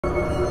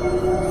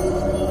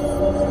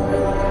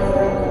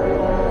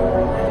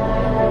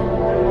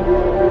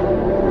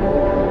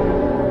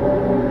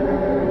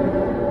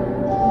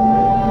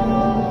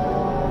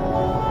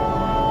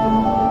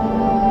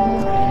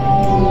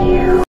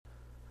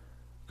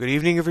Good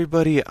evening,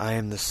 everybody. I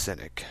am the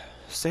Cynic.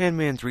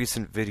 Sandman's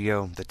recent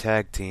video, The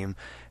Tag Team,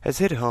 has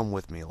hit home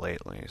with me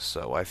lately,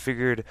 so I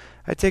figured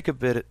I'd take a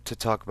bit to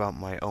talk about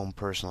my own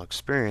personal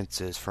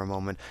experiences for a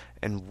moment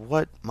and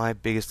what my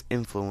biggest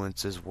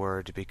influences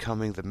were to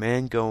becoming the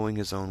man going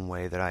his own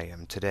way that I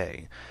am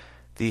today.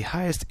 The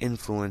highest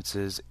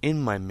influences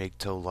in my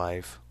MGTOW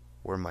life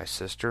were my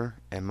sister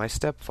and my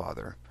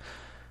stepfather.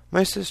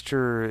 My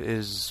sister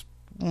is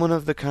one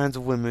of the kinds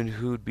of women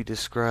who'd be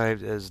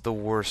described as the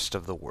worst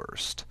of the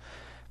worst.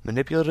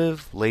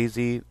 Manipulative,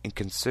 lazy,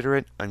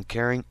 inconsiderate,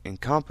 uncaring,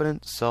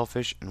 incompetent,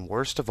 selfish, and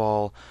worst of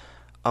all,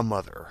 a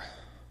mother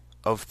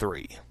of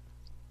three.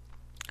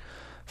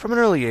 From an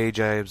early age,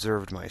 I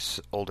observed my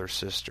older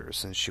sister,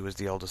 since she was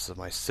the eldest of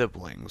my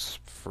siblings.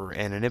 For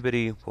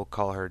anonymity, we'll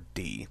call her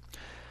D.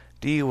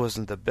 D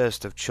wasn't the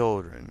best of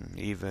children,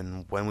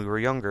 even when we were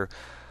younger.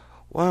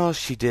 While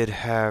she did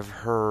have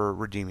her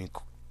redeeming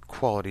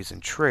qualities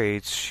and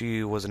traits,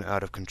 she was an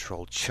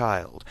out-of-control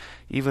child.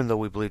 Even though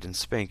we believed in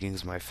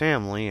spankings in my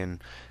family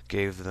and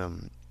gave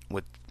them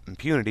with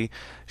impunity,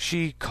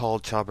 she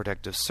called Child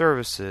Protective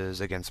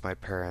Services against my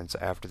parents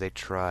after they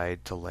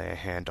tried to lay a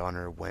hand on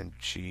her when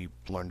she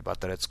learned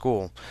about that at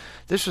school.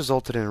 This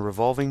resulted in a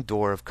revolving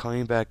door of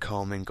coming back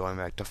home and going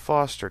back to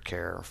foster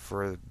care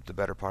for the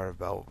better part of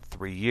about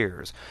 3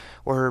 years,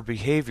 where her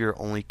behavior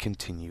only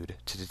continued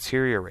to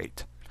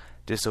deteriorate.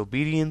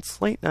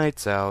 Disobedience, late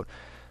nights out,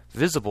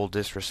 visible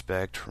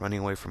disrespect, running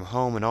away from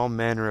home, and all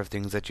manner of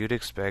things that you'd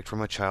expect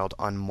from a child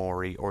on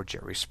Maury or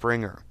Jerry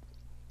Springer.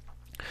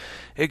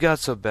 It got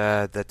so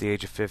bad that at the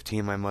age of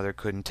 15 my mother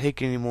couldn't take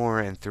it anymore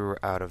and threw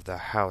her out of the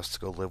house to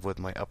go live with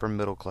my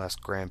upper-middle-class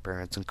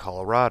grandparents in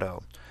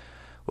Colorado.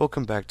 We'll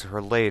come back to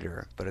her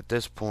later, but at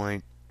this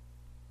point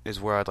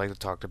is where I'd like to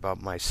talk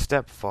about my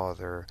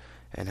stepfather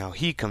and how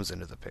he comes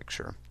into the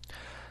picture.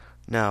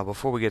 Now,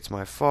 before we get to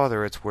my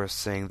father, it's worth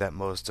saying that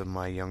most of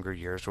my younger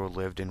years were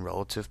lived in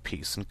relative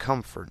peace and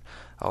comfort.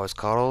 I was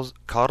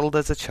coddled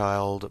as a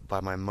child by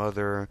my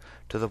mother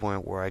to the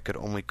point where I could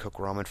only cook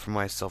ramen for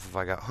myself if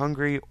I got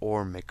hungry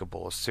or make a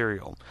bowl of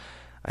cereal.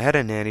 I had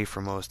a nanny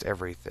for most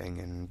everything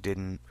and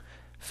didn't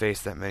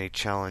face that many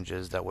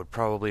challenges that would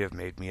probably have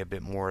made me a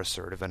bit more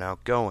assertive and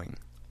outgoing.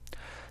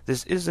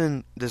 If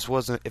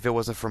it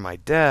wasn't for my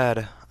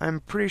dad, I'm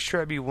pretty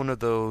sure I'd be one of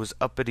those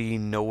uppity,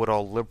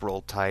 know-it-all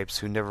liberal types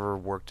who never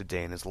worked a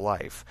day in his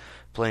life.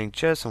 Playing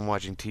chess and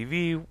watching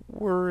TV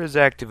were as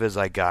active as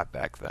I got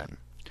back then.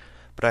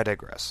 But I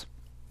digress.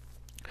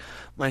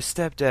 My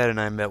stepdad and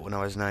I met when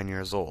I was 9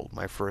 years old.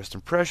 My first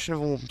impression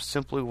of him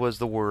simply was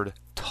the word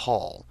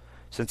tall,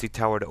 since he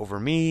towered over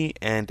me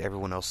and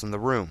everyone else in the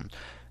room.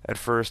 At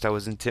first I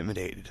was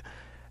intimidated.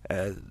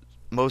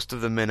 Most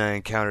of the men I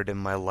encountered in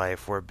my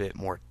life were a bit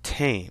more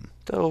tame,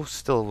 though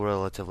still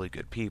relatively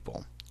good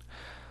people.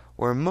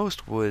 Where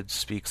most would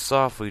speak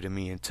softly to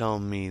me and tell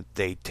me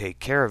they'd take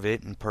care of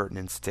it in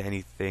pertinence to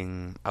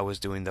anything I was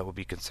doing that would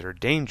be considered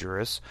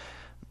dangerous,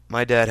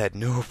 my dad had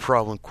no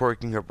problem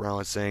quirking up around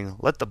and saying,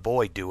 "Let the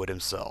boy do it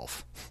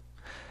himself."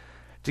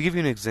 To give you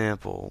an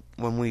example,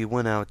 when we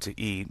went out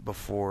to eat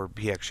before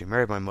he actually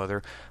married my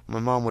mother, my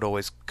mom would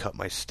always cut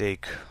my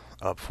steak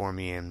up for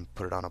me and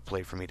put it on a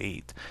plate for me to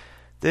eat.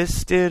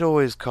 This did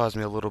always cause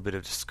me a little bit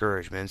of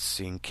discouragement,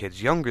 seeing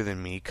kids younger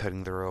than me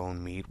cutting their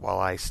own meat while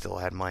I still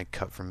had mine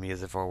cut for me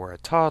as if I were a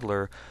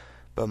toddler,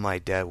 but my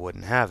dad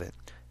wouldn't have it.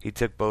 He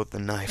took both the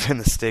knife and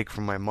the steak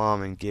from my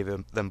mom and gave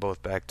them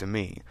both back to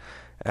me.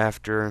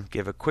 After,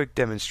 gave a quick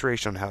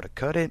demonstration on how to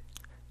cut it,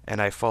 and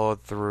I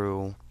followed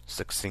through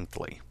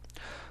succinctly.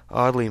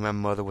 Oddly, my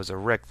mother was a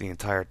wreck the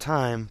entire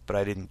time, but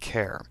I didn't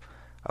care.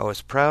 I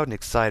was proud and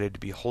excited to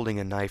be holding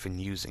a knife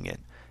and using it.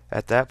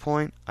 At that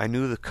point, I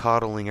knew the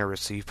coddling I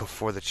received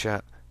before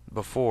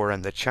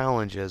and the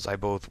challenges I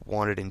both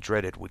wanted and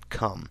dreaded would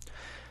come.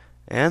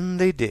 And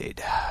they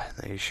did.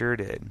 They sure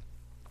did.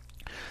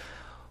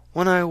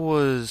 When I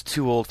was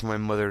too old for my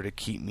mother to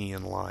keep me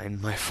in line,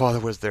 my father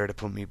was there to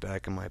put me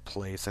back in my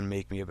place and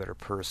make me a better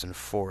person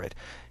for it.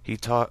 He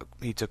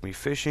took me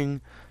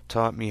fishing,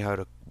 taught me how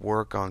to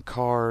work on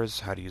cars,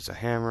 how to use a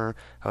hammer,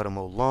 how to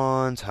mow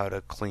lawns, how to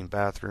clean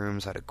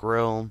bathrooms, how to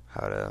grill,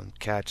 how to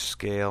catch,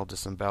 scale,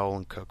 disembowel,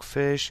 and cook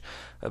fish,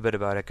 a bit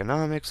about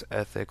economics,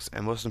 ethics,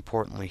 and most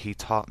importantly, he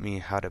taught me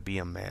how to be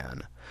a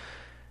man.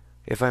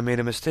 If I made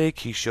a mistake,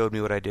 he showed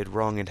me what I did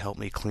wrong and helped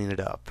me clean it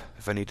up.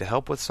 If I needed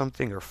help with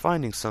something or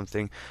finding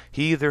something,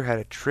 he either had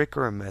a trick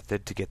or a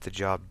method to get the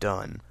job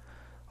done.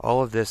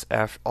 All of this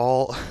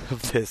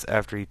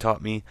after he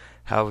taught me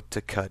how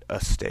to cut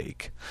a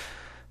steak.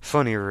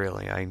 Funny,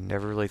 really. I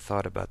never really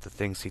thought about the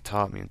things he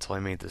taught me until I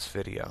made this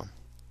video.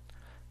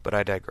 But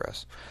I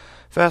digress.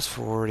 Fast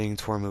forwarding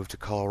to our move to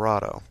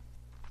Colorado.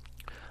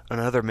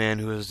 Another man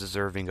who is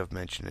deserving of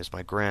mention is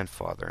my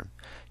grandfather.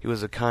 He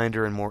was a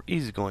kinder and more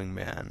easygoing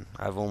man.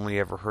 I've only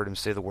ever heard him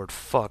say the word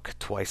fuck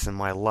twice in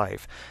my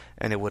life,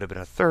 and it would have been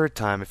a third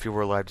time if he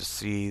were alive to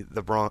see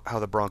how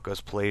the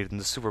Broncos played in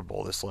the Super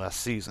Bowl this last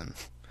season.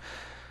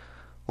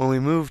 When we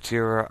moved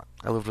here,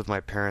 I lived with my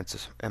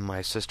parents and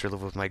my sister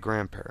lived with my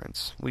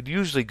grandparents. We'd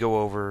usually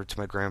go over to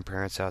my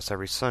grandparents' house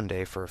every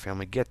Sunday for a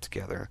family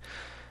get-together.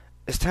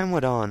 As time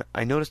went on,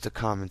 I noticed a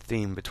common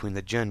theme between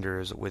the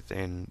genders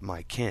within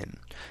my kin.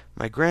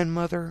 My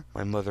grandmother,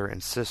 my mother,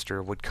 and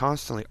sister would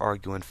constantly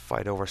argue and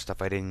fight over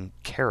stuff I didn't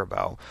care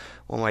about,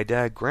 while my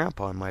dad,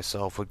 grandpa, and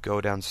myself would go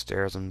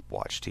downstairs and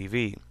watch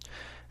TV,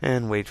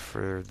 and wait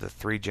for the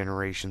 3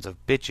 generations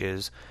of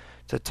bitches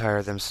to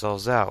tire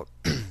themselves out.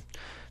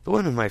 The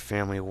women in my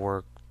family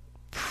were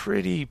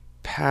pretty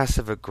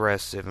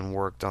passive-aggressive and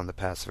worked on the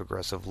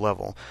passive-aggressive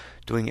level,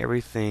 doing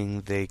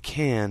everything they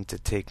can to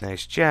take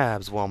nice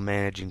jabs while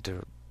managing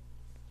to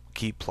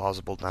keep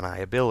plausible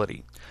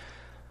deniability.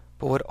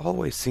 But what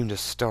always seemed to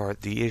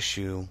start the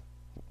issue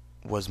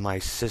was my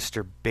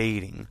sister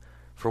baiting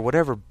for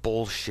whatever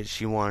bullshit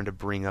she wanted to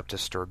bring up to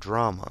stir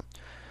drama.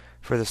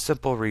 For the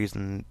simple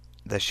reason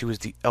that she was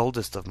the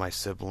eldest of my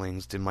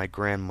siblings did my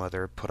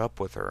grandmother put up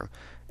with her,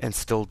 and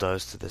still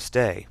does to this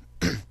day.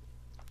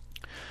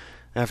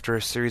 After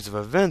a series of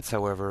events,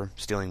 however,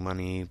 stealing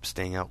money,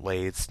 staying out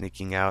late,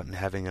 sneaking out, and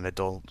having an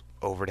adult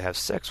over to have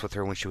sex with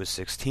her when she was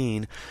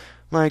 16,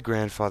 my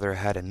grandfather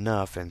had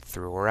enough and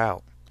threw her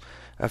out.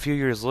 A few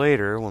years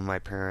later, when my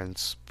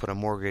parents put a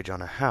mortgage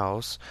on a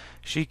house,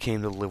 she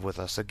came to live with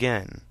us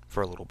again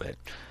for a little bit.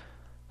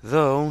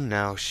 Though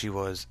now she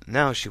was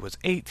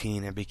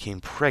 18 and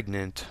became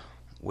pregnant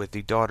with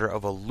the daughter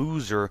of a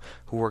loser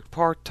who worked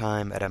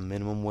part-time at a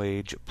minimum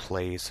wage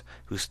place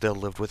who still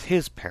lived with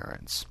his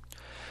parents,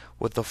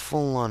 with the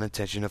full-on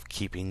intention of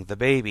keeping the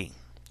baby.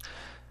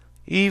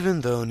 Even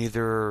though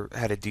neither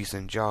had a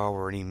decent job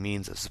or any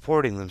means of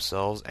supporting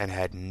themselves and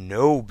had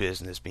no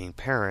business being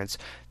parents,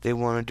 they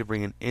wanted to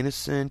bring an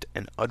innocent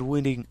and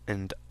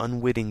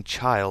unwitting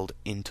child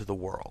into the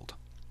world.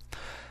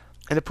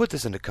 And to put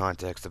this into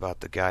context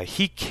about the guy,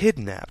 he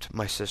kidnapped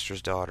my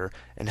sister's daughter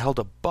and held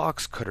a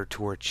box cutter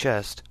to her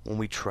chest when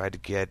we tried to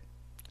get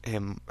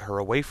her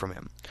away from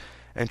him.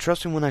 And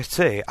trust me when I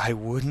say, I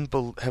wouldn't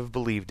have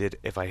believed it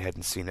if I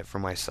hadn't seen it for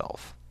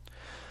myself.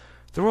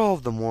 Through all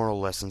of the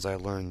moral lessons I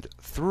learned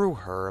through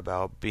her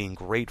about being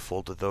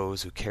grateful to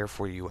those who care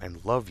for you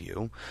and love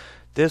you,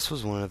 this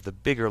was one of the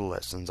bigger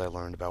lessons I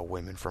learned about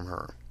women from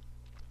her.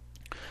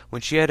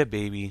 When she had a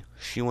baby,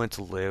 she went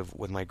to live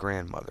with my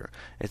grandmother,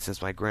 and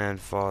since my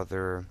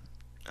grandfather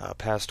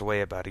passed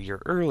away about a year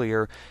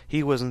earlier,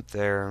 he wasn't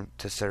there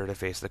to set her to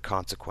face the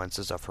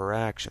consequences of her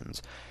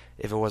actions.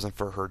 If it wasn't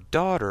for her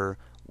daughter,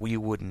 we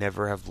would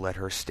never have let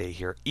her stay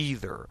here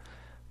either.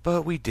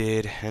 But we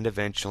did, and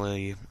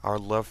eventually our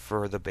love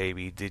for the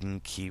baby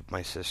didn't keep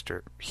my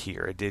sister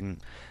here. It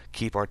didn't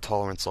keep our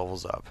tolerance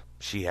levels up.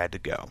 She had to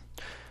go.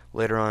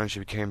 Later on, she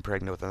became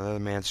pregnant with another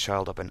man's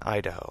child up in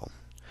Idaho.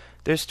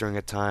 This during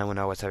a time when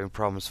I was having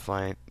problems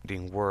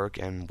finding work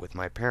and with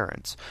my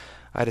parents.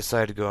 I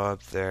decided to go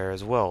up there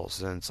as well,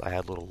 since I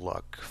had little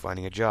luck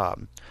finding a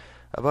job.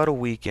 About a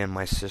weekend,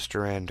 my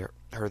sister and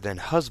her then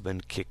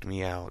husband kicked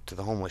me out to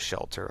the homeless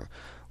shelter,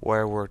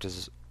 where I worked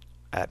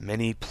at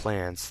many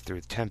plants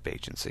through temp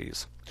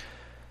agencies.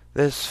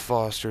 This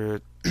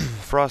frosted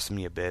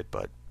me a bit,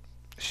 but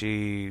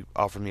she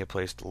offered me a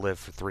place to live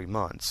for 3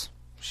 months.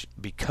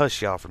 Because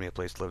she offered me a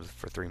place to live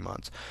for 3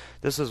 months.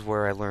 This is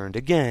where I learned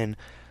again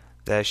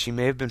that she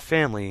may have been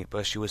family,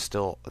 but she was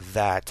still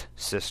that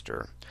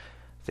sister.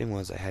 The thing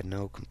was, I had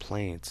no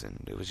complaints,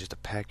 and it was just a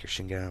pack your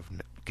shit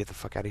and get the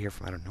fuck out of here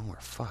from out of nowhere.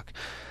 Fuck.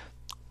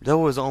 Though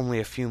it was only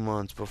a few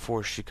months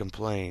before she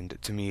complained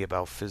to me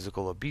about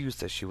physical abuse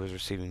that she was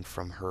receiving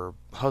from her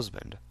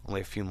husband,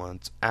 only a few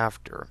months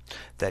after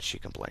that she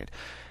complained,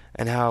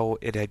 and how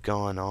it had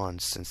gone on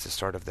since the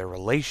start of their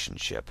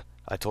relationship.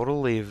 I told her to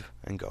leave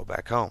and go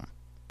back home.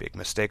 Big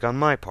mistake on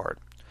my part,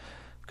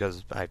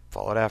 because I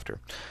followed after.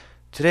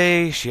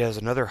 Today, she has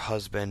another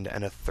husband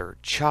and a 3rd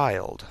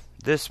child.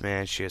 This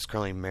man she is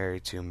currently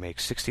married to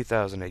makes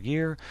 $60,000 a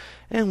year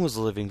and was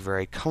living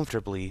very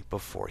comfortably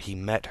before he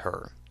met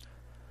her.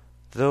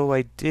 Though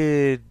I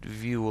did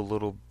view a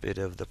little bit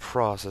of the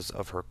process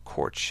of her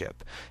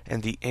courtship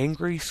and the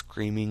angry,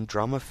 screaming,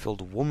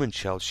 drama-filled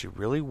woman-child she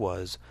really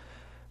was,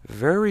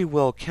 very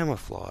well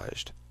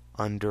camouflaged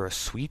under a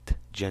sweet,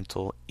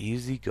 gentle,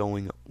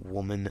 easygoing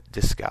woman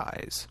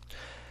disguise.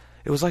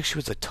 It was like she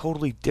was a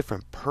totally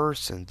different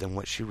person than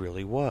what she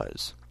really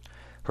was.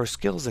 Her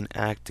skills in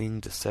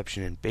acting,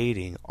 deception, and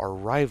baiting are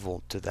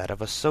rival to that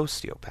of a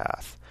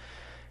sociopath.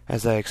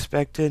 As I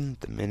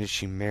expected, the minute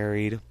she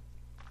married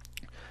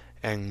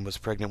and was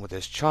pregnant with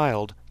his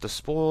child, the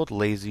spoiled,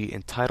 lazy,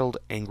 entitled,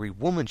 angry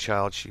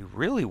woman-child she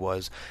really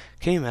was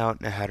came out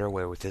and had her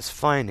way with his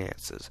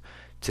finances.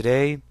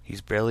 Today,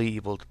 he's barely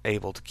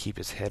able to keep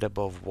his head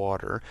above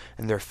water,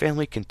 and their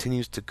family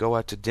continues to go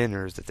out to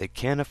dinners that they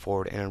can't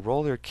afford and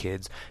enroll their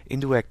kids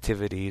into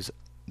activities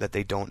that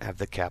they don't have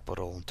the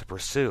capital to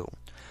pursue.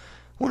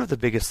 One of the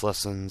biggest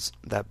lessons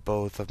that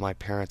both of my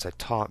parents had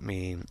taught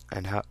me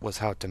was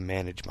how to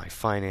manage my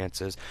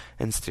finances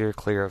and steer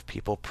clear of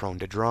people prone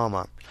to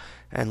drama.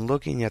 And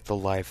looking at the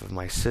life of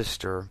my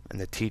sister and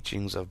the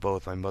teachings of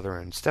both my mother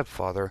and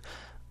stepfather,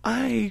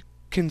 I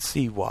can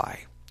see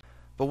why.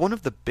 But one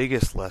of the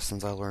biggest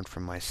lessons I learned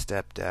from my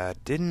stepdad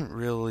didn't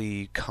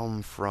really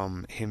come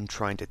from him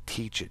trying to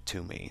teach it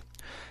to me.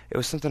 It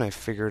was something I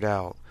figured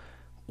out.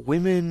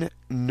 Women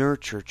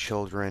nurture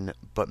children,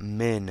 but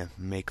men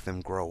make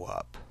them grow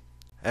up.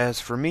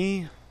 As for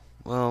me,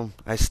 well,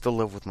 I still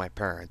live with my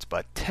parents,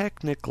 but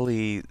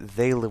technically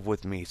they live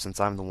with me since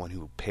I'm the one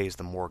who pays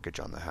the mortgage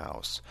on the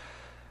house.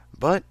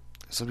 But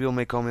some people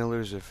may call me a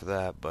loser for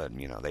that, but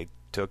they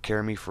took care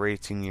of me for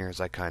 18 years.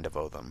 I kind of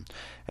owe them.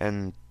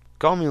 And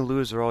call me a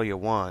loser all you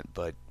want,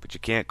 but what you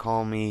can't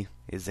call me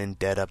is in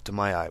debt up to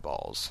my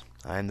eyeballs.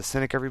 I am the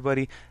Cynic,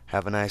 everybody.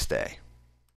 Have a nice day.